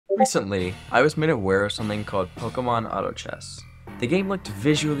Recently, I was made aware of something called Pokemon Auto Chess. The game looked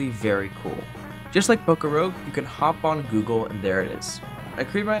visually very cool. Just like Rogue, you can hop on Google and there it is. I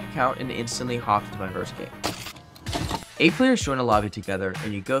created my account and instantly hopped into my first game. 8 players join a lobby together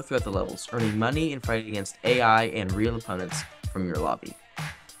and you go throughout the levels, earning money and fighting against AI and real opponents from your lobby.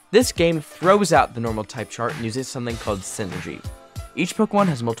 This game throws out the normal type chart and uses something called Synergy. Each Pokemon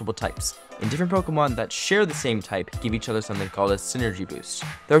has multiple types, and different Pokemon that share the same type give each other something called a Synergy boost.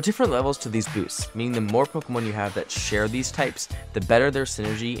 There are different levels to these boosts, meaning the more Pokemon you have that share these types, the better their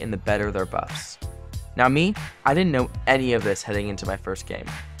synergy and the better their buffs. Now me, I didn't know any of this heading into my first game,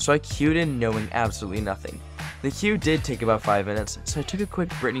 so I queued in knowing absolutely nothing. The queue did take about 5 minutes, so I took a quick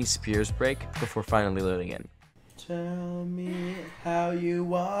Britney Spears break before finally loading in. Tell me how you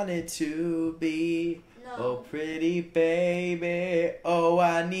want it to be. No. Oh, pretty baby. Oh,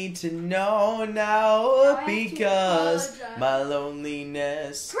 I need to know now because my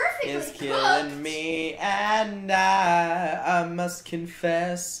loneliness is killing me, and I must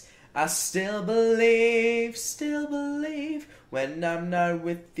confess, I still believe when I'm not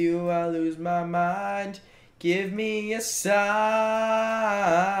with you, I lose my mind. Give me a sign.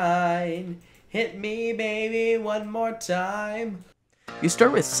 Hit me, baby, one more time. You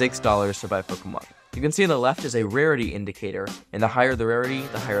start with $6 to buy Pokemon. You can see on the left is a rarity indicator, and the higher the rarity,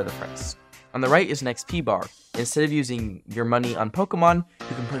 the higher the price. On the right is an XP bar. Instead of using your money on Pokemon,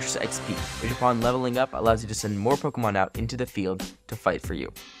 you can purchase XP, which upon leveling up allows you to send more Pokemon out into the field to fight for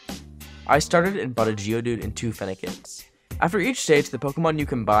you. I started and bought a Geodude and 2 Fennekins. After each stage, the Pokemon you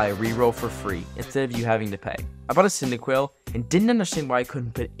can buy reroll for free, instead of you having to pay. I bought a Cyndaquil, and didn't understand why I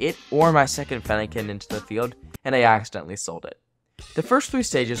couldn't put it or my second Fennekin into the field, and I accidentally sold it. The first 3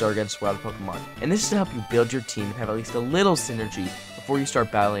 stages are against wild Pokemon, and this is to help you build your team and have at least a little synergy before you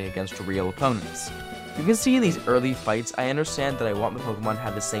start battling against real opponents. You can see in these early fights, I understand that I want my Pokemon to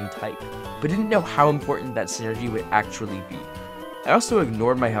have the same type, but didn't know how important that synergy would actually be. I also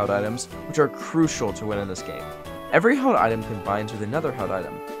ignored my held items, which are crucial to win in this game. Every held item combines with another held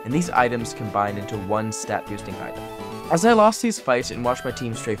item, and these items combine into one stat boosting item. As I lost these fights and watched my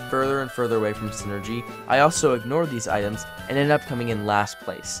team stray further and further away from synergy, I also ignored these items and ended up coming in last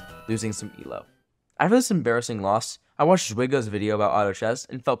place, losing some elo. After this embarrassing loss, I watched Zwigo's video about auto chess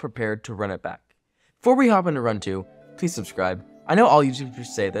and felt prepared to run it back. Before we hop into Run 2, please subscribe. I know all YouTubers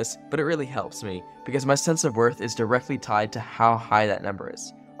say this, but it really helps me, because my sense of worth is directly tied to how high that number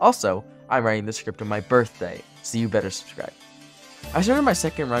is. Also, I'm writing the script on my birthday, so you better subscribe. I started my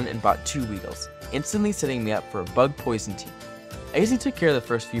second run and bought 2 Weedles, instantly setting me up for a bug poison team. I easily took care of the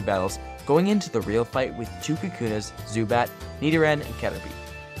first few battles, going into the real fight with 2 Kakunas, Zubat, Nidoran, and Caterpie.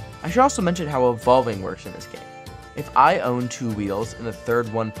 I should also mention how evolving works in this game. If I own 2 Weedles and the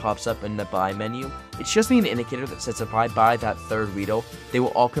third one pops up in the buy menu, it's just an indicator that says if I buy that third Weedle, they will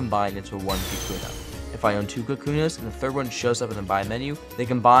all combine into 1 Kakuna. If I own 2 Kakunas and the third one shows up in the buy menu, they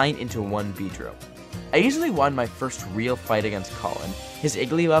combine into 1 Beedrill. I easily won my first real fight against Colin, his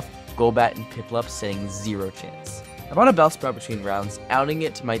Igglybuff, Golbat, and Piplup saying 0 chance. I bought a Bellsprout between rounds, outing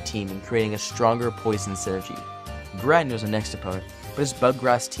it to my team and creating a stronger poison synergy. Gren was the next opponent, but his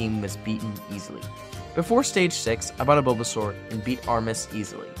Buggrass team was beaten easily. Before stage 6, I bought a Bulbasaur and beat Armis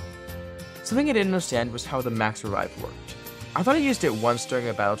easily. Something I didn't understand was how the max revive worked. I thought I used it once during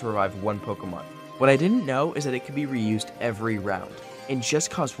a battle to revive 1 Pokemon. What I didn't know is that it could be reused every round, and just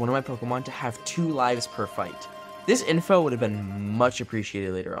caused one of my Pokemon to have 2 lives per fight. This info would have been much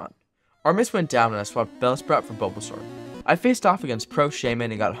appreciated later on. Armis went down and I swapped Bellsprout for Bulbasaur. I faced off against Pro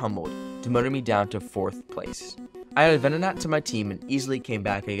Shaman and got humbled, demoting me down to 4th place. I added Venonat to my team and easily came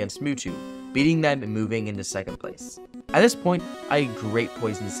back against Mewtwo, beating them and moving into 2nd place. At this point, I had great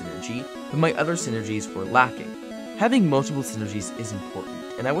poison synergy, but my other synergies were lacking. Having multiple synergies is important,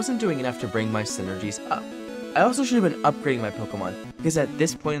 and I wasn't doing enough to bring my synergies up. I also should have been upgrading my Pokemon, because at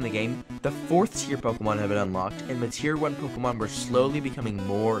this point in the game, the 4th tier Pokemon have been unlocked, and the tier 1 Pokemon were slowly becoming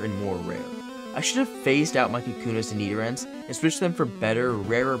more and more rare. I should have phased out my Kakunas and Nidorans, and switched them for better,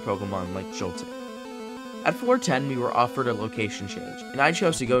 rarer Pokemon like Joltik. At floor 10, we were offered a location change, and I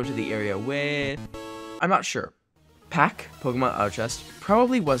chose to go to the area with... I'm not sure. Pack, Pokemon Auto Chess,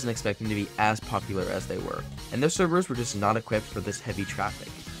 probably wasn't expecting to be as popular as they were, and their servers were just not equipped for this heavy traffic.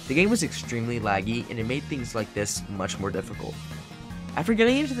 The game was extremely laggy, and it made things like this much more difficult. After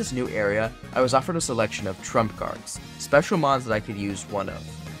getting into this new area, I was offered a selection of trump cards, special mons that I could use one of.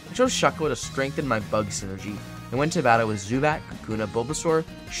 I chose Shuckle to strengthen my bug synergy, and went to battle with Zubat, Kakuna, Bulbasaur,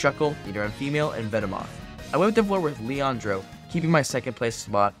 Shuckle, Nidoran Female, and Venomoth. I went to floor with Leandro, keeping my 2nd place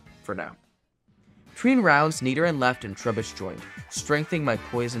spot for now. Between rounds, Nidoran left and Trubbish joined, strengthening my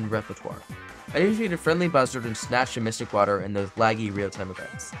poison repertoire. I defeated Friendly Buzzard and snatched a Mystic Water in those laggy real-time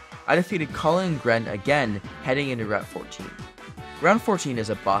events. I defeated Colin and Gren again heading into Route 14. Round 14 is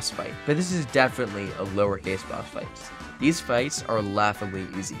a boss fight, but this is definitely a lowercase boss fight. These fights are laughably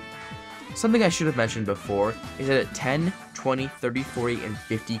easy. Something I should have mentioned before is that at 10, 20, 30, 40, and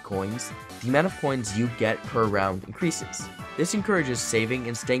 50 coins, the amount of coins you get per round increases. This encourages saving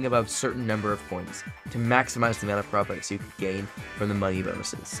and staying above a certain number of coins to maximize the amount of profits you can gain from the money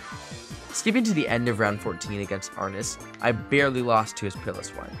bonuses. Skipping to the end of round 14 against Arnis, I barely lost to his Pillar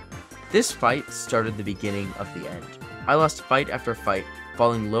Swine. This fight started the beginning of the end. I lost fight after fight,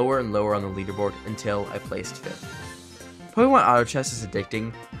 falling lower and lower on the leaderboard until I placed 5th. Pokemon Auto Chess is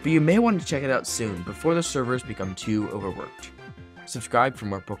addicting, but you may want to check it out soon before the servers become too overworked. Subscribe for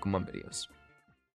more Pokemon videos.